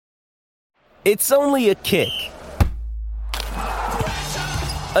It's only a kick,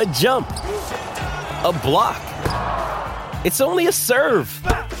 a jump, a block. It's only a serve.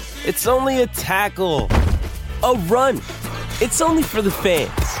 It's only a tackle, a run. It's only for the fans.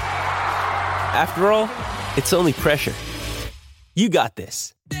 After all, it's only pressure. You got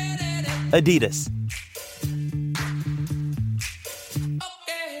this. Adidas.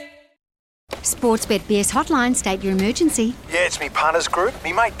 Sportsbet BS hotline, state your emergency. Yeah, it's me punters group.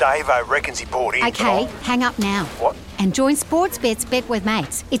 Me mate Davo reckons he bought in. Okay, hang up now. What? And join Sportsbet's Bet with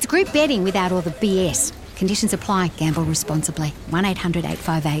Mates. It's group betting without all the BS. Conditions apply. Gamble responsibly.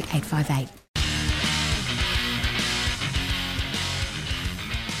 1-800-858-858.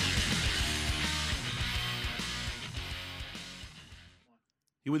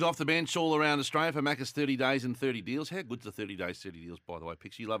 You're with Off the Bench all around Australia for Macca's 30 days and 30 deals. How good's the 30 days, 30 deals, by the way,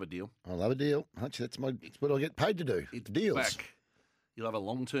 Pix? You love a deal. I love a deal. Hutch, that's what I get paid to do. It's deals. back. You love a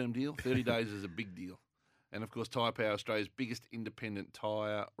long-term deal. 30 days is a big deal. And, of course, Tyre Power, Australia's biggest independent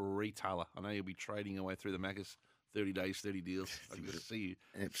tyre retailer. I know you'll be trading your way through the Macca's 30 days, 30 deals. I can just see you.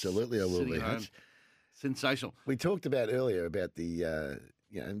 Absolutely, I will sitting be, at home. Hutch. Sensational. We talked about earlier about the,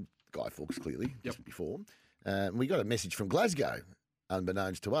 Guy Fawkes, clearly, Yep. just before. We got a message from Glasgow.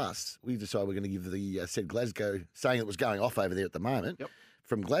 Unbeknownst to us, we decided we're going to give the said Glasgow, saying it was going off over there at the moment, Yep.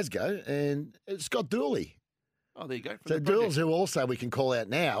 from Glasgow, and it's Scott Dooley. Oh, there you go. So Dools, who also we can call out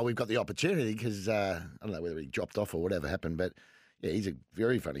now, we've got the opportunity because I don't know whether he dropped off or whatever happened, but yeah, he's a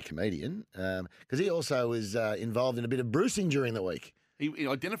very funny comedian because he also was involved in a bit of bruising during the week. He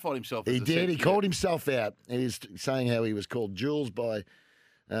identified himself. He as did. He called himself out. He was saying how he was called Jules by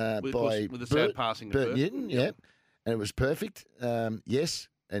with the sad passing of Bert Bert. Newton, yeah. And it was perfect. Yes.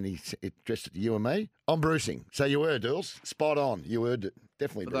 And he addressed it to you and me. I'm bruising. So you were, Dools. Spot on. You were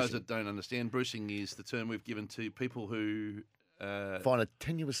definitely For bruising. those that don't understand, bruising is the term we've given to people who Find a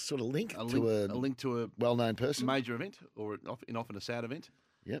tenuous sort of link a to link to a well-known person. major event or often a sad event.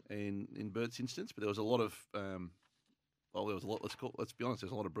 Yep. And in Bert's instance, but there was a lot of there was a lot. Let's be honest.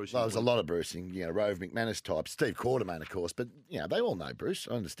 There's a lot of bruising. Well, there was a lot of bruising, Rove McManus type, Steve Quartermain, of course, but they all know Bruce.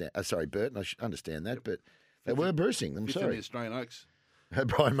 I understand. Sorry, Bert, and I understand that, but they were bruising. I'm Fifth in sorry. the Australian Oaks.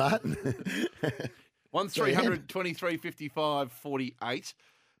 Brian Martin. 1300 23 55 48.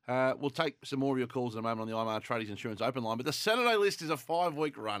 We'll take some more of your calls in a moment on the IMR Tradies Insurance Open Line. But the Saturday list is a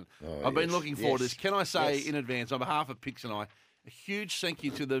 5-week run. I've been looking forward to this. Can I say in advance, on behalf of Pix and I, a huge thank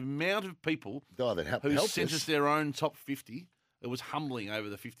you to the amount of people who sent us their own top 50. It was humbling over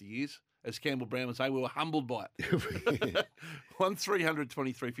the 50 years. As Campbell Brown would say, we were humbled by it. 1300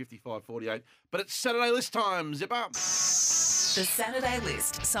 23 55 48. But it's Saturday list time. Zip up. The Saturday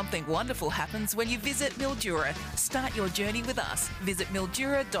List. Something wonderful happens when you visit Mildura. Start your journey with us. Visit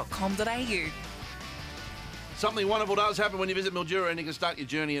mildura.com.au. Something wonderful does happen when you visit Mildura, and you can start your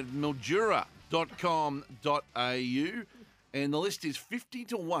journey at mildura.com.au. And the list is 50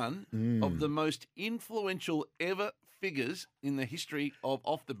 to 1 of the most influential ever figures in the history of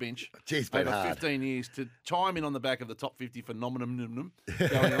Off the Bench over 15 years to chime in on the back of the top 50 phenomenon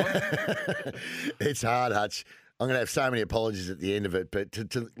going on. It's hard, Hutch. I'm going to have so many apologies at the end of it, but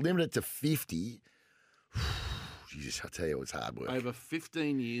to limit it to 50, Jesus, I tell you, it was hard work. Over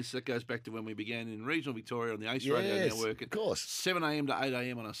 15 years, that goes back to when we began in regional Victoria on the Ace Radio Network at 7 a.m. to 8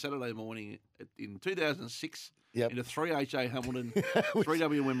 a.m. on a Saturday morning in 2006. Yep. Into 3HA Hamilton,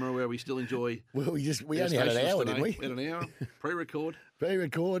 3W Wimmera, where we still enjoy. Well, we only had an hour, didn't we? We had an hour, pre-record.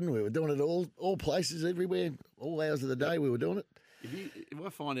 Pre-recording, we were doing it all places, everywhere, all hours of the day we were doing it. If I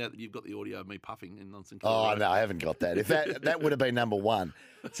find out that you've got the audio of me puffing in nonsense. Oh, no, I haven't got that. If that would have been number one.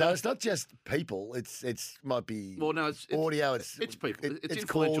 So it's not just people, it's might be audio, it's people. It's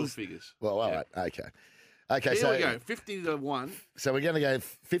influential figures. Well, all right, okay. Okay, Here we go, 50 to 1. So we're going to go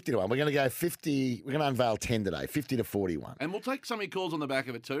 50 to 1. We're going to go 50. We're going to unveil 10 today, 50 to 41. And we'll take some of your calls on the back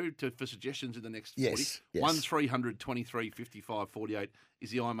of it too for suggestions in the next 40. Yes. 1300 23 55 48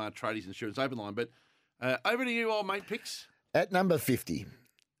 is the IMR Tradies Insurance Open Line. But over to you, old mate Pix. At number 50,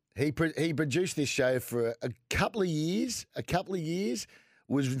 he produced this show for a couple of years.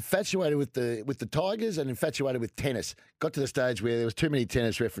 Was infatuated with the Tigers and infatuated with tennis. Got to the stage where there was too many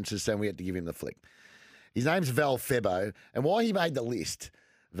tennis references, so we had to give him the flick. His name's Val Febo, and why he made the list,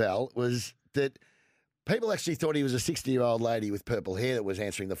 Val, was that people actually thought he was a 60-year-old lady with purple hair that was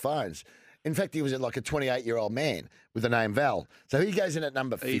answering the phones. In fact, he was like a 28-year-old man with the name Val. So he goes in at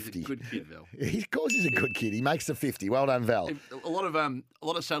number 50. He's a good kid, Val. Of course he's a good kid. He makes the 50. Well done, Val. A lot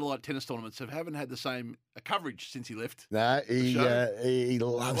of satellite tennis tournaments haven't had the same coverage since he left. No, he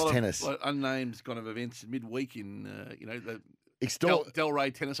loves tennis. Unnamed kind of events midweek in the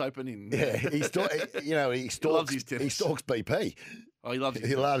Delray Tennis Open in. Yeah, he loves his tennis. He stalks BP. Oh, he loves his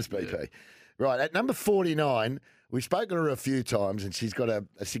He loves BP. Yeah. Right, at number 49, we've spoken to her a few times, and she's got a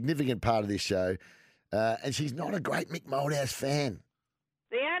significant part of this show, and she's not a great Mick Moldhouse fan.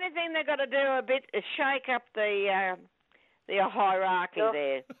 The only thing they've got to do a bit is shake up the hierarchy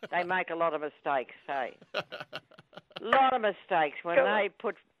there. They make a lot of mistakes, hey? A lot of mistakes when they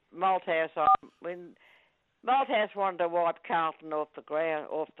put Malthouse on. When Malthouse wanted to wipe Carlton off the ground,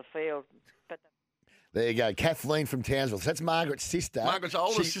 off the field. But there you go, Kathleen from Townsville. So that's Margaret's sister. Margaret's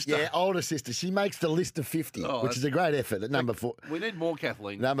older sister. Yeah, older sister. She makes the list of 50, which is a great effort at number 4. We need more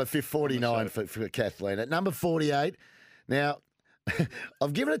Kathleen. Number 49 for Kathleen. At number 48, now,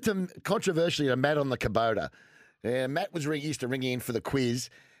 I've given it to, controversially, to Matt on the Kubota. Matt used to ring in for the quiz.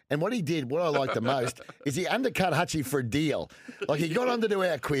 And what he did, what I liked the most, is he undercut Hutchie for a deal. Like, he got on to do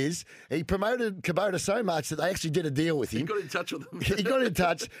our quiz. He promoted Kubota so much that they actually did a deal with him. He got in touch with them. He got in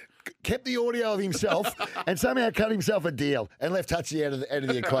touch, kept the audio of himself, and somehow cut himself a deal and left Hutchie out of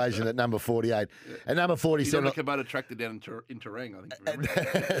the equation at number 48. At number 47... He's on the Kubota tractor down in Terang, I think.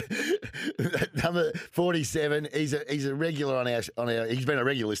 At number 47, he's a regular on our... He's been a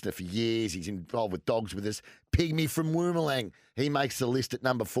regular listener for years. He's involved with Dogs with us. Pygmy from Woomerlang. He makes the list at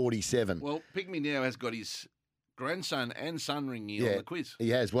number 47. Well, Pygmy now has got his grandson and son ringing on the quiz. He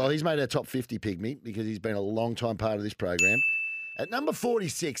has. Well, he's made our top 50, Pygmy, because he's been a long time part of this program. At number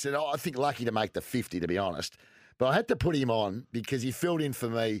 46, and I think lucky to make the 50, to be honest, but I had to put him on because he filled in for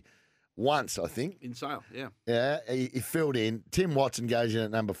me once, I think. In Sale, yeah. Yeah, he filled in. Tim Watson goes in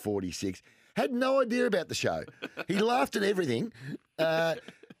at number 46. Had no idea about the show. He laughed at everything.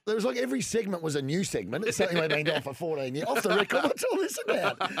 There was like every segment was a new segment. It's something we've been doing for 14 years. Off the record, what's all this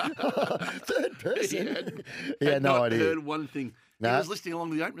about? Third person. He had no idea. Heard one thing. No. He was listening along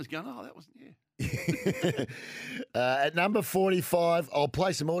to the openers going, that wasn't, at number 45, I'll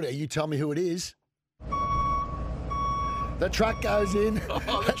play some audio. You tell me who it is. The truck goes in.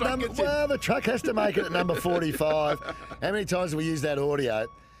 The truck gets in. Well, the truck has to make it at number 45. How many times have we used that audio?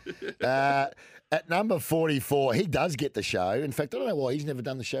 At number 44, he does get the show. In fact, I don't know why he's never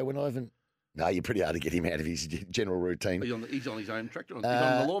done the show when I haven't. No, you're pretty hard to get him out of his general routine. He's on his own tractor. He's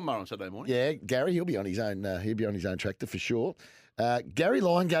on the lawnmower on Saturday morning. Yeah, Gary, he'll be on his own. He'll be on his own tractor for sure. Gary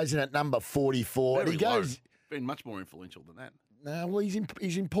Lyon goes in at number 44. He goes been much more influential than that. No, well, he's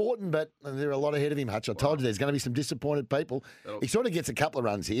important, but there are a lot ahead of him, Hutch. I told you there's going to be some disappointed people. He sort of gets a couple of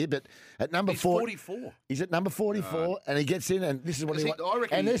runs here, but at number 44. He's at number 44, and he gets in, and this is what he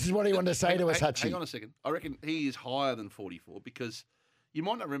wanted to say to us, Hutchie. Hang on a second. I reckon he is higher than 44 because you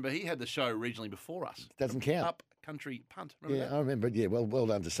might not remember he had the show originally before us. Doesn't count. Up Country Punt. Remember that? I remember. Yeah, well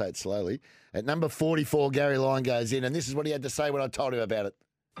done to say it slowly. At number 44, Gary Lyon goes in, and this is what he had to say when I told him about it.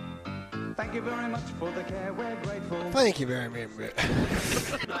 Thank you very much for the care, we're grateful. Thank you very much.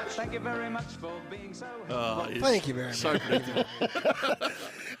 Thank you very much for being so helpful. Thank you very much. So predictable.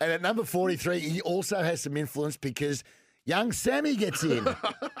 And at number 43, he also has some influence because young Sammy gets in.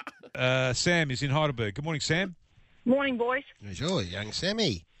 Sam is in Heidelberg. Good morning, Sam. Morning, boys. Sure, young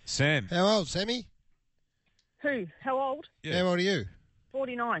Sammy. Sam. How old, Sammy? Who? How old? Yeah. How old are you?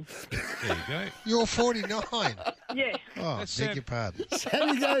 49. There you go. You're 49. Yeah. Oh, beg your pardon.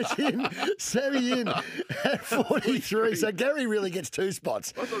 Sammy goes in. Sammy in at 43. So Gary really gets 2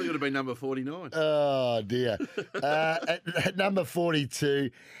 spots. I thought he would have been number 49. Oh, dear. At number 42,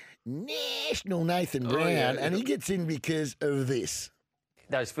 National Nathan Brown, and he gets in because of this.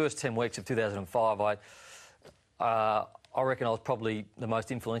 Those first 10 weeks of 2005, I reckon I was probably the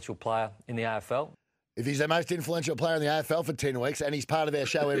most influential player in the AFL. If he's the most influential player in the AFL for 10 weeks and he's part of our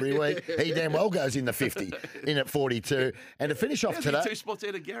show every week, he damn well goes in the 50, in at 42. And to finish off today... 2 spots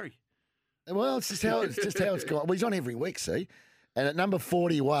out of Gary. Well, it's just how it's gone. Well, he's on every week, see? And at number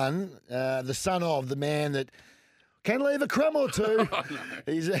 41, the son of the man that can leave a crumb or two.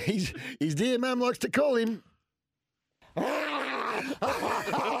 His dear mum likes to call him... Where's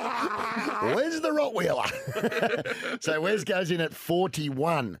the Rottweiler? So Wes goes in at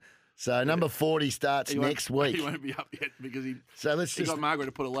 41. So number 40 starts next week. He won't be up yet because he got Margaret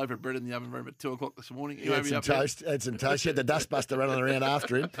to put a loaf of bread in the oven room at 2 o'clock this morning. He won't be up yet. Had some toast. She had the dustbuster running around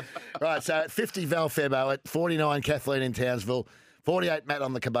after him. Right, so at 50, Val Febo. At 49, Kathleen in Townsville. 48, Matt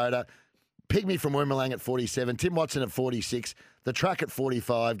on the Kubota. Pygmy from Woomerlang at 47. Tim Watson at 46. The Truck at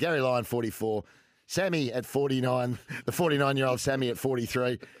 45. Gary Lyon, 44. Sammy at 49. The 49-year-old Sammy at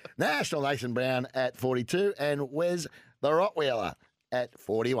 43. National Nathan Brown at 42. And Wes the Rottweiler at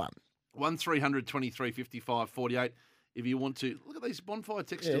 41. 1300 23 55 48. If you want to look at these bonfire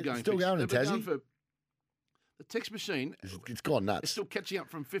texts still going. Still going in Tassie. The text machine. It's gone nuts. It's still catching up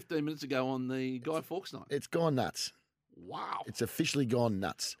from 15 minutes ago on the Guy Fawkes night. It's gone nuts. Wow. It's officially gone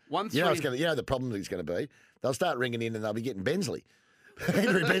nuts. 1 You know the problem is going to be? They'll start ringing in and they'll be getting Bensley.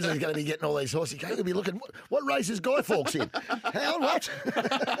 Andrew Benson's going to be getting all these horses. He's going to be looking, what race is Guy Fawkes in? How, what?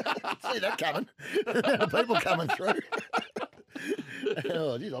 See that coming. People coming through.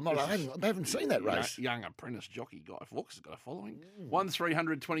 Oh, geez, I haven't seen that race. Young apprentice jockey Guy Fawkes has got a following.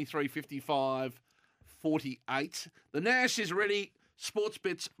 1-300 23 55 48. The Nash is ready. Sports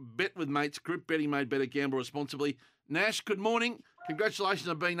bets, bet with mates. Group betting made better. Gamble responsibly. Nash, good morning. Congratulations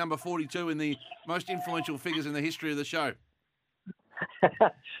on being number 42 in the most influential figures in the history of the show.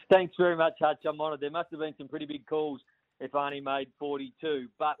 Thanks very much, Hutch. I'm honoured. There must have been some pretty big calls if I only made 42.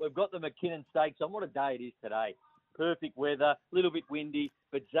 But we've got the McKinnon Stakes on. What a day it is today. Perfect weather, a little bit windy,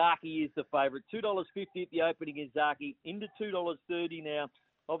 but Zaki is the favourite. $2.50 at the opening is Zaki, into $2.30 now.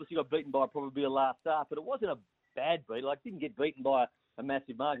 Obviously got beaten by probably a last start, but it wasn't a bad beat. Like, didn't get beaten by a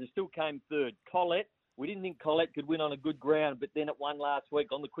massive margin. Still came third. Colette, we didn't think Colette could win on a good ground, but then it won last week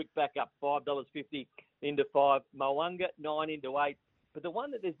on the quick back up, $5.50 into 5. Moanga, 9 into 8. But the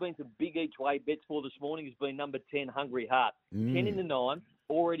one that there's been some big each way bets for this morning has been number 10, Hungry Heart. 10 into 9,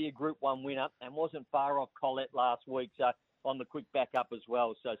 already a Group 1 winner, and wasn't far off Colette last week, so on the quick back up as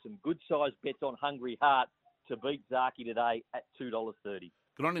well. So some good sized bets on Hungry Heart to beat Zaki today at $2.30.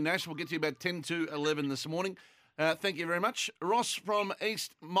 Good on you, Nash. We'll get to you about 10 to 11 this morning. Thank you very much. Ross from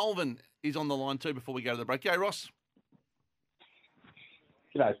East Malvern is on the line too before we go to the break. Yeah, Ross.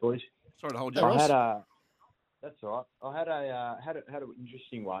 G'day, boys. Sorry to hold you. That's all right. I had an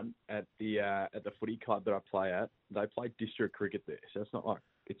interesting one at the footy club that I play at. They play district cricket there, so it's not like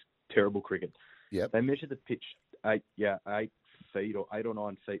it's terrible cricket. Yep. They measure the pitch 8 feet or 8 or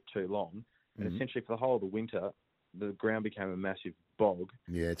 9 feet too long, and essentially for the whole of the winter, the ground became a massive bog.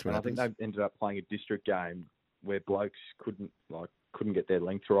 Yeah, it's and I think they ended up playing a district game where blokes couldn't get their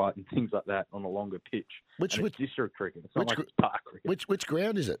length right and things like that on a longer pitch. It's district cricket. It's not like it's park cricket. Which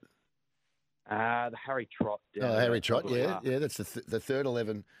ground is it? The Harry Trott. Harry Trott, yeah. That's the third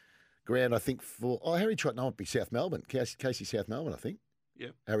 11 ground, I think, for... Oh, Harry Trott, no, it would be South Melbourne. Casey South Melbourne, I think. Yeah.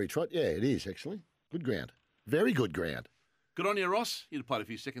 Harry Trott, yeah, it is, actually. Good ground. Very good ground. Good on you, Ross. You'd have played a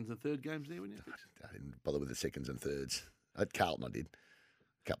few seconds and third games there, wouldn't you? I didn't bother with the seconds and thirds. At Carlton, I did.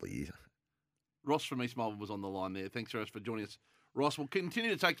 A couple of years. Ross from East Melbourne was on the line there. Thanks very much for joining us. Ross, we'll continue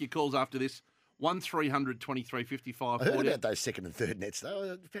to take your calls after this. 1-300 23 55 I heard 40. about those second and third nets,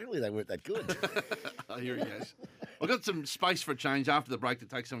 though. Apparently they weren't that good. Oh, here he goes. I've got some space for a change after the break to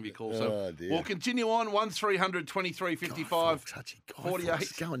take some of your calls. So dear. we'll continue on. 1-300 23 55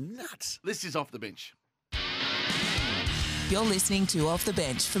 48. Going nuts. This is Off the Bench. You're listening to Off the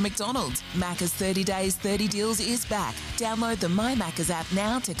Bench from McDonald's. Macca's 30 Days, 30 Deals is back. Download the My Macca's app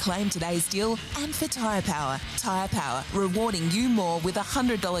now to claim today's deal and for Tyre Power. Tyre Power, rewarding you more with a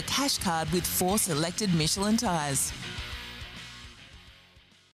 $100 cash card with 4 selected Michelin tyres.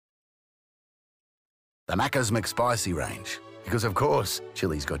 The Macca's McSpicy range. Because, of course,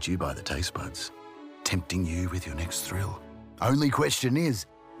 chili's got you by the taste buds. Tempting you with your next thrill. Only question is,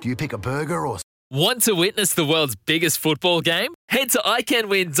 do you pick a burger or... Want to witness the world's biggest football game? Head to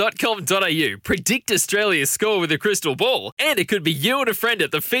iCanWin.com.au, predict Australia's score with a crystal ball, and it could be you and a friend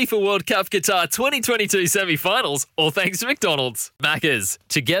at the FIFA World Cup Qatar 2022 semi-finals, all thanks to McDonald's. Maccas,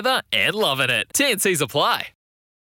 together and loving it. TNCs apply.